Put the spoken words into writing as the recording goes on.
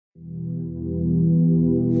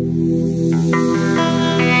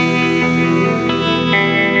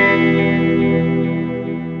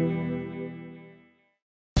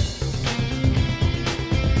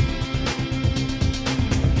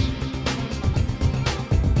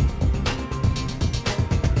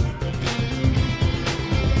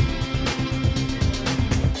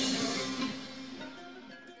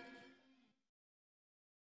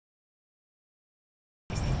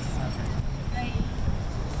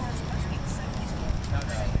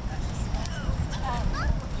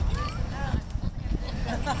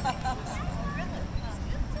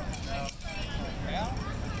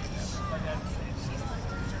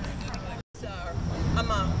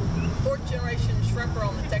shrimper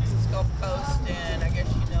on the Texas Gulf Coast, and I guess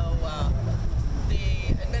you know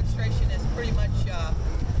the administration has pretty much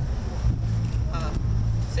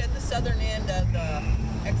said the southern end of the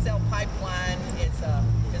XL pipeline is a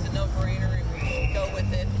no-brainer, and we should go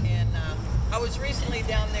with it. And I was recently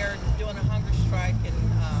down there doing a hunger strike,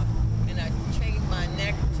 and I chained my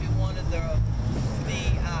neck to one of the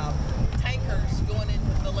tankers going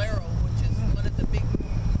into Valero, which is one of the big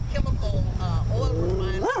chemical oil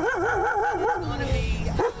refineries. It's going to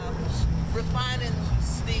be refining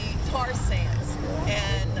the tar sands,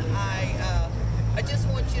 and I just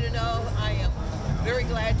want you to know I am very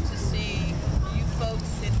glad to see you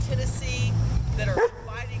folks in Tennessee that are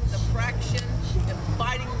fighting the fraction and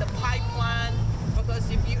fighting the pipeline,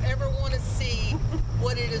 because if you ever want to see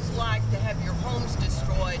what it is like to have your homes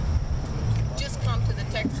destroyed, just come to the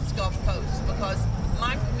Texas Gulf Coast, because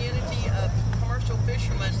my community of commercial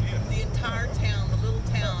fishermen, the entire town, the little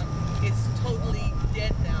town, is totally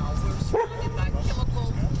dead now. We're surrounded by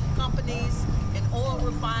chemical companies and oil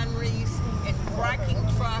refineries and fracking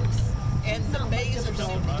trucks, and the bays are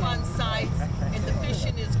Superfund sites, and the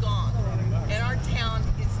fishing is gone, and our town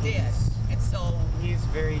is dead. And so he's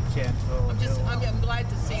very gentle. I'm glad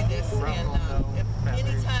to see this, and if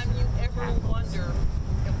anytime you ever wonder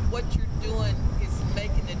if what you're doing is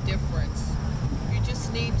making a difference, you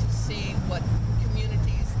just need to see what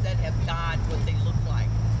communities that have died, what they look like,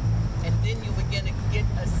 and then you begin to get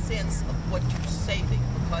a sense of what you're saving,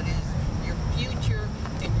 because it is your future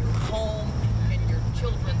and your home and your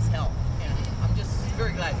children's health. And I'm just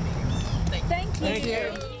very glad to be here. Thank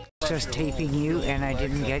you. Just taping you, and I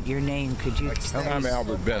didn't get your name. Could you tell me? I'm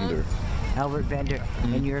Albert Bender. Albert Bender,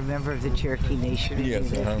 and you're a member of the Cherokee Nation, and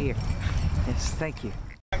yes, you live here. Yes, thank you.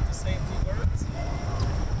 I'd like to say a few words.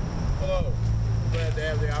 Hello. Glad to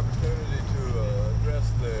have the opportunity to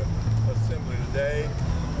address the assembly today.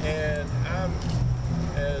 And I'm,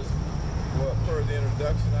 as well, per the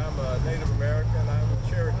introduction, I'm a Native American. I'm a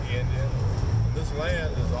Cherokee Indian. This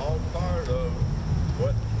land is all part of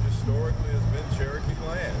what historically has been Cherokee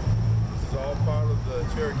land. This is all part of the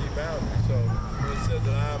Cherokee boundary. So when it said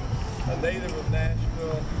that I'm a native of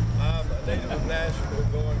Nashville, I'm a native of Nashville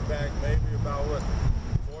going back maybe about,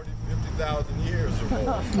 50,000 years or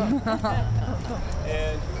more.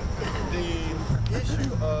 And the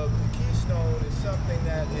issue of the Keystone is something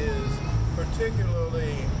that is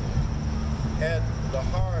particularly at the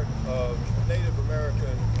heart of Native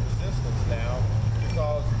American resistance now,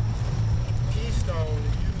 because Keystone,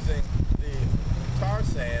 using the tar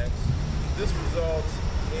sands, this results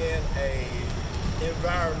in a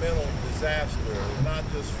environmental disaster, not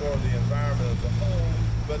just for the environment as a whole,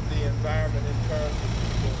 but the environment in terms of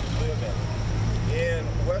people who live in it. In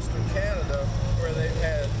Western Canada, where they've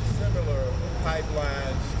had similar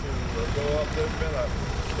pipelines to go up, there's been a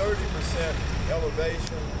 30%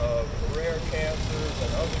 elevation of rare cancers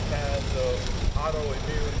and other kinds of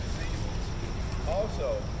autoimmune diseases.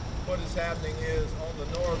 Also, what is happening is on the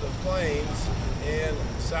northern plains in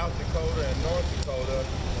South Dakota and North Dakota,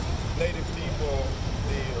 Native people,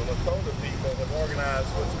 the Lakota people, have organized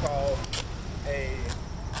what's called a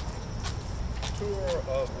tour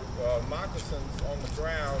of moccasins on the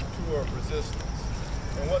ground, tour of resistance.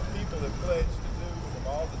 And what people have pledged to do from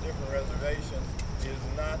all the different reservations is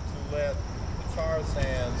not to let the tar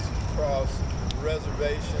sands cross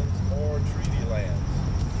reservations or treaty lands.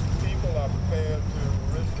 People are prepared to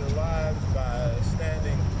risk their lives by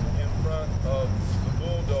standing in front of the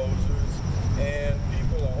bulldozers, and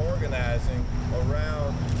people are organizing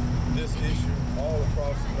around this issue all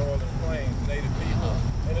across the northern plains, Native people.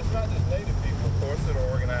 And it's not just Native people, of course, that are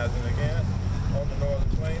organizing again on the northern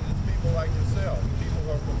plains. It's people like yourself, people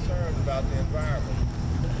who are concerned about the environment.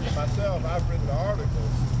 Myself, I've written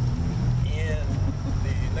articles in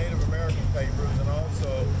the Native American papers and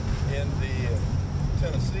also in the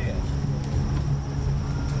Tennessean.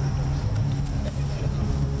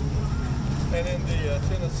 And in the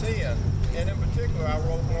Tennessean, and in particular, I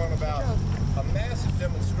wrote one about a massive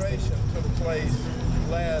demonstration took place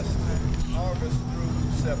last August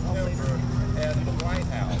through September at the White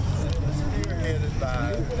House. And it was spearheaded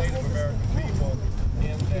by Native American people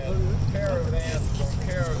in that caravans on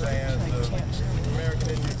caravans of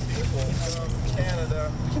American Indian people from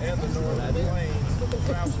Canada and the Northern Plains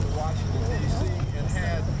traveled to Washington, D.C. and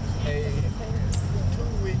had a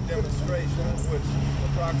two-week demonstration in which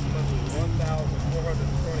approximately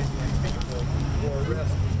 1,423 people were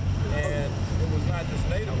arrested. And it was not just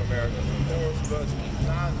Native Americans, of course, but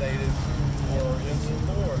non-natives were in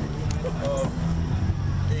support of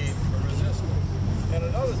the resistance. And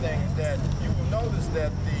another thing is that you will notice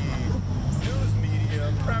that the news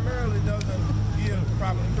media primarily doesn't give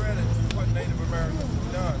proper credit to what Native Americans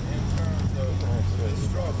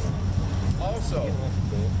Also,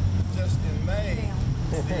 just in May,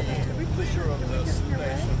 the leader of the Sioux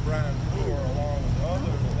Nation, Brian Brewer, along with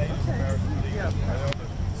other Native American leaders and other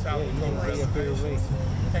South Dakota reservations,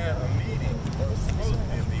 had a meeting, or was supposed to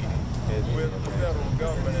be a meeting, with the federal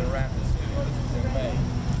government in Rapid City. This was in May.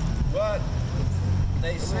 But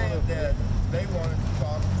they said that they wanted to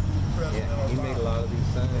talk to President Obama. He made a lot of these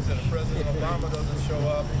signs. They said if President Obama doesn't show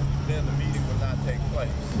up, then the meeting would not take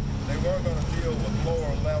place. They weren't going to deal with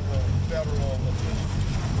lower level federal officials.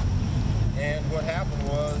 And what happened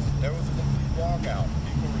was there was a complete walkout.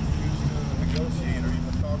 People refused to negotiate or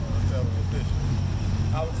even talk to the federal officials.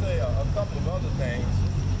 I would say a couple of other things.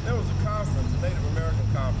 There was a conference, a Native American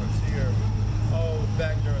conference here,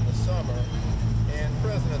 back during the summer, and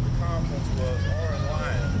present at the conference was Oren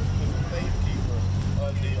Lyons, who was a faith keeper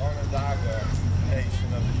of the Onondaga Nation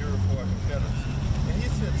of the Iroquois Confederacy. And he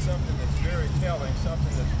said something that's very telling,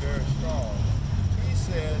 something that's very strong. He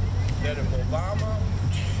said that if Obama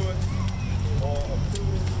puts or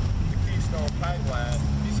approves the Keystone Pipeline,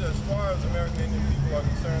 he said as far as American Indian people are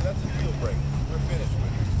concerned, that's a deal breaker. We're finished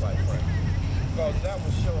with it, quite frankly. Because that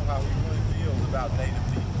will show how he really feels about Native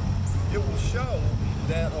people. It will show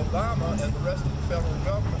that Obama and the rest of the federal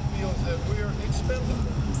government feels that we're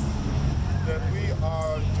expendable, that we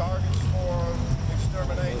are targets for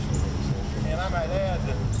extermination. And I might add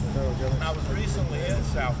that I was recently in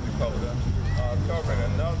South Dakota covering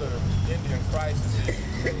another Indian crisis issue,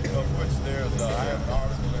 of which I have an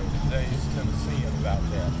article in today's Tennessean about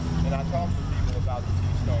that. And I talked to people about the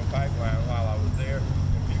Keystone Pipeline while I was there,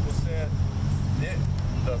 and people said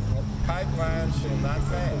the pipeline shall not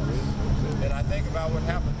pass. And I think about what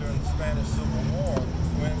happened during the Spanish Civil War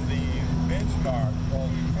when the benchmark or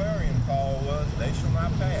the clarion call was, they shall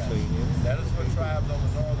not pass. That is what tribes on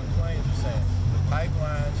the northern plains are saying. The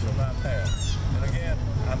pipeline shall not pass. And again,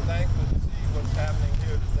 I'm thankful to see what's happening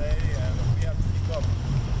here today, and we have to keep up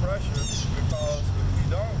the pressure, because if we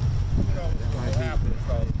don't, who knows what will happen,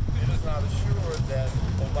 because it is not assured that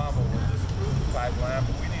Obama will disapprove the pipeline,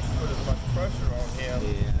 but we need to put as much pressure on him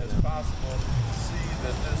as possible to see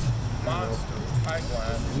that this monster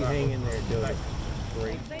pipeline is You not hang in there, Doug.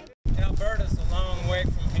 Great. Alberta's a long way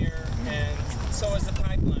from here, and so is the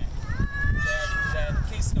pipeline. That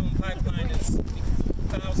Keystone Pipeline is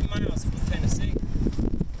 1,000 miles from Tennessee.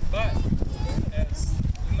 But, as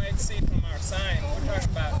you might see from our sign, we're talking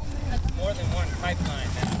about more than one pipeline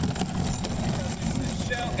now. Because there's a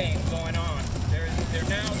shell game going on. They're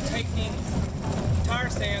now taking tar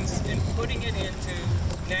sands and putting it into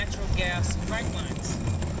natural gas pipelines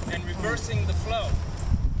and reversing the flow.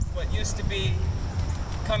 What used to be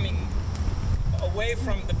coming away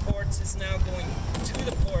from the ports is now going to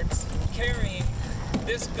the ports, carrying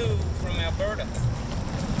this goo from Alberta.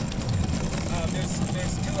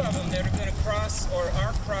 There's two of them that are going to cross or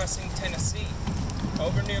are crossing Tennessee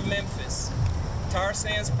over near Memphis. Tar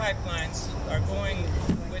sands pipelines are going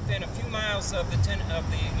within a few miles of the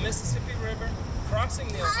Mississippi River, crossing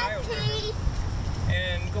the Ohio River,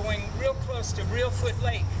 and going real close to Reelfoot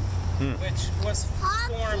Lake, which was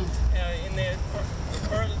formed in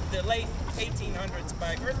the late 1800s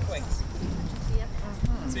by earthquakes.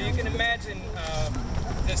 So you can imagine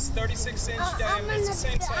this 36-inch diameter, it's the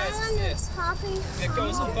same size as this. It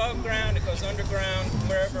goes above ground, it goes underground,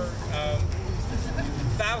 wherever,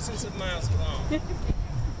 thousands of miles long.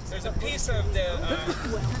 There's a piece of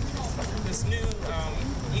this new,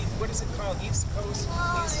 what is it called, East Coast?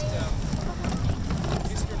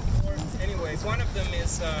 Eastern Port. Anyway, one of them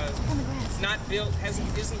is not built,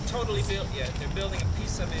 isn't totally built yet. They're building a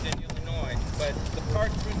piece of it in Illinois, but the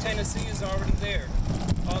part through Tennessee is already there.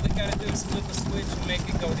 All they got to do is flip a switch and make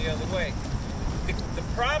it go the other way. The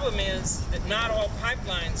problem is that not all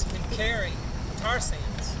pipelines can carry tar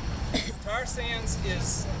sands. Tar sands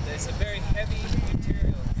is a very heavy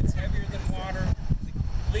material. It's heavier than water.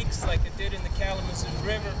 It leaks like it did in the Kalamazoo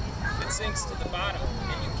River. It sinks to the bottom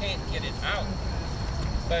and you can't get it out.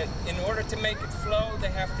 But in order to make it flow, they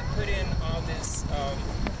have to put in all these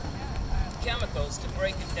chemicals to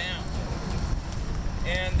break it down.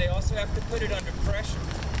 And they also have to put it under pressure.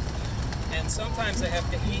 And sometimes they have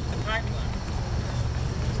to heat the pipeline.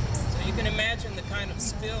 So you can imagine the kind of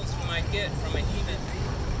spills you might get from a heated,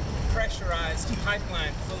 pressurized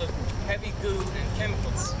pipeline full of heavy goo and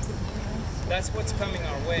chemicals. That's what's coming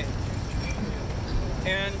our way.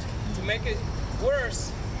 And to make it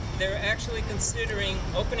worse, they're actually considering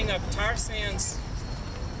opening up tar sands,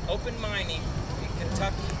 open mining in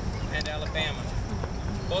Kentucky and Alabama,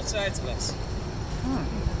 both sides of us.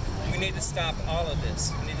 We need to stop all of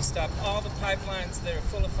this. We need to stop all the pipelines that are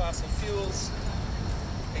full of fossil fuels,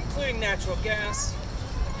 including natural gas,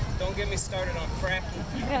 don't get me started on fracking.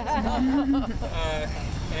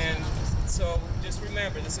 And so just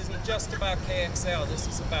remember, this isn't just about KXL. This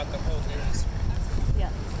is about the whole industry.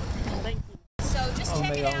 Yes. Thank you. So just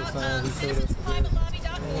check it out.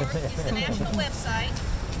 CitizensClimateLobby.org is the national website.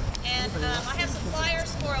 And I have some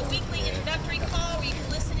flyers for a weekly introductory call where you can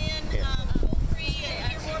listen in free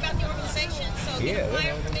and hear more about the organization. So get a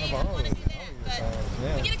flyer for me if you want to do that. But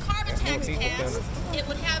we get a carbon tax passed. It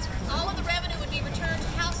would have all of the revenue would be returned to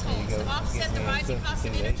households to offset the rising cost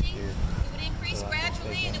of energy. It would increase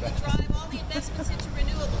gradually, and it would drive all the investments into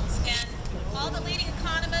renewables. And all the leading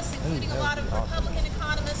economists, including a lot of Republican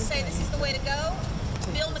economists, say this is the way to go.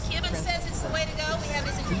 Bill McKibben says it's the way to go. We have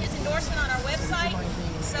his endorsement on our website.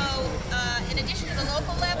 So in addition to the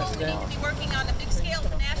local level, we need to be working on a big scale at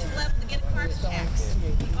the national level to get a carbon tax.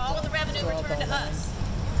 All of the revenue returned to us,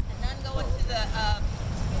 and none going to the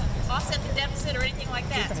offset the deficit or anything like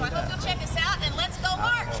that. So I hope you'll check us out, and let's go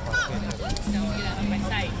march. Come on.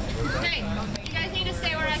 Okay, you guys need to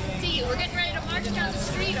stay where I can see you. We're getting ready to march down the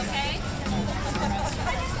street, okay?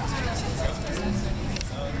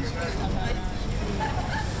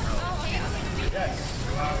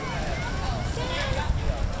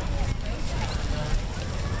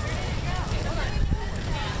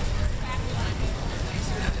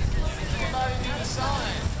 Somebody need a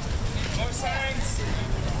sign. More signs?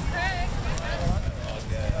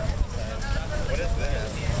 What is this?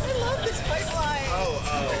 I love this pipeline.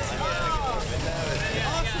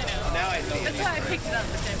 Now I see it. That's why I picked it up.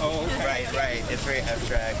 Oh, okay. Right. It's very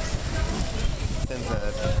abstract. Since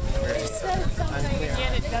very unclear.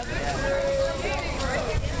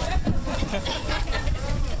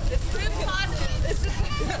 It's proof positive. It's just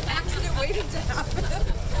an accident waiting to happen.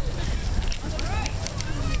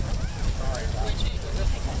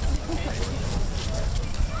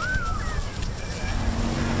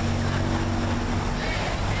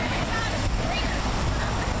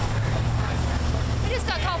 We just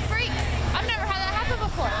got called freaks. I've never had that happen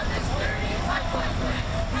before. Pipeline plant.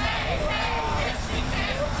 Hey, yes we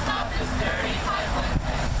can stop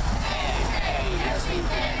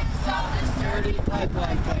this dirty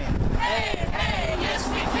pipeline plant. Hey,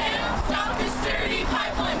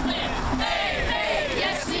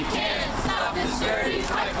 yes we can stop this dirty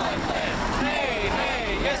pipeline plant.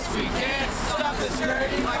 Hey, yes we can stop this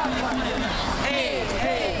dirty pipeline plant. Hey,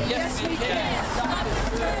 yes we can.